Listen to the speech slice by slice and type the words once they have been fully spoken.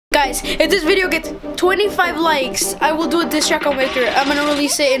Guys, if this video gets 25 likes, I will do a diss track on Victor. I'm gonna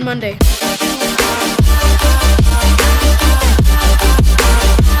release it in Monday.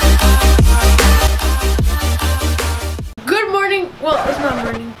 Good morning. Well, it's not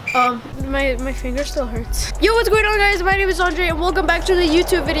morning. My finger still hurts. Yo, what's going on, guys? My name is Andre, and welcome back to the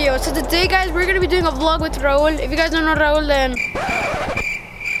YouTube video. So today, guys, we're gonna be doing a vlog with Raul. If you guys don't know Raul, then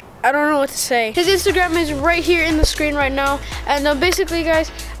I don't know what to say. His Instagram is right here in the screen right now. And basically,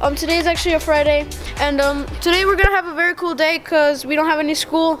 guys, today is actually a Friday. And today we're gonna have a very cool day because we don't have any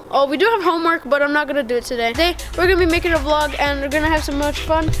school. Oh, we do have homework, but I'm not gonna do it today. Today, we're gonna be making a vlog and we're gonna have so much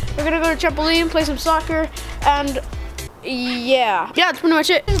fun. We're gonna go to trampoline, play some soccer, and yeah, that's pretty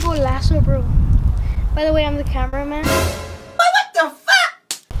much it. Let's go lasso, bro. By the way, I'm the cameraman. What the fuck?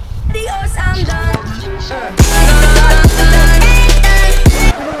 Adios, I'm done.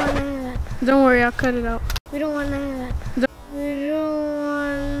 Don't worry, I'll cut it out. We don't want none of that. We don't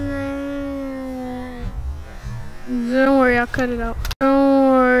want none of that. Don't worry, I'll cut it out.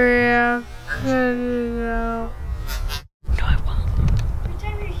 Don't worry, I'll cut it out. No, I won't. Every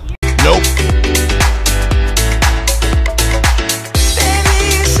time you're here. Nope.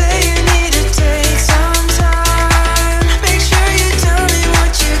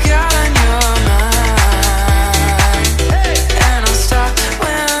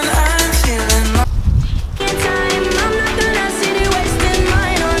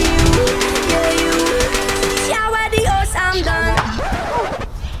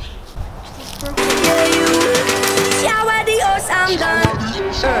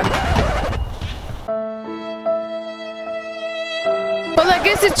 Well, I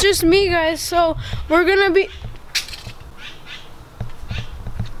guess it's just me, guys, so we're gonna be...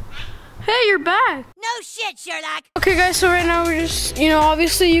 Hey, you're back! No shit, Sherlock. Okay, guys, so right now we're just,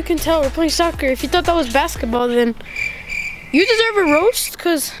 obviously you can tell we're playing soccer. If you thought that was basketball, then you deserve a roast,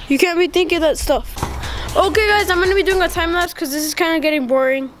 because you can't be thinking that stuff. Okay, guys, I'm gonna be doing a time-lapse, because this is kind of getting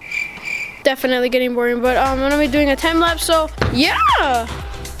boring. Definitely getting boring, but I'm gonna be doing a time-lapse, so yeah!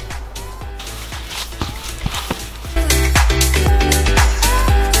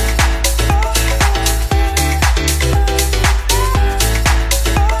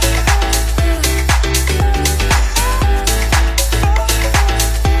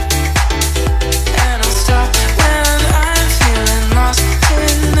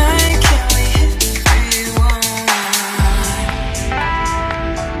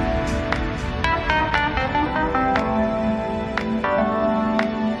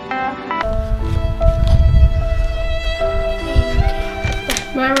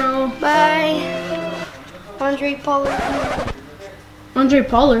 Bye, Raul. Bye. Andre Pollard. Andre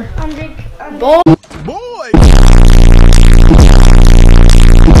Pollard. Andre. Ball. Boy!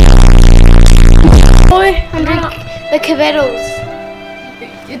 Boy. Andre. The Quevedos.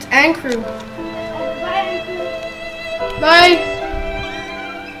 It's Ankru. Bye. Bye.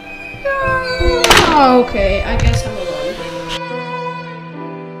 Oh, okay, I guess I'm alone.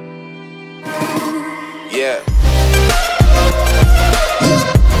 Yeah.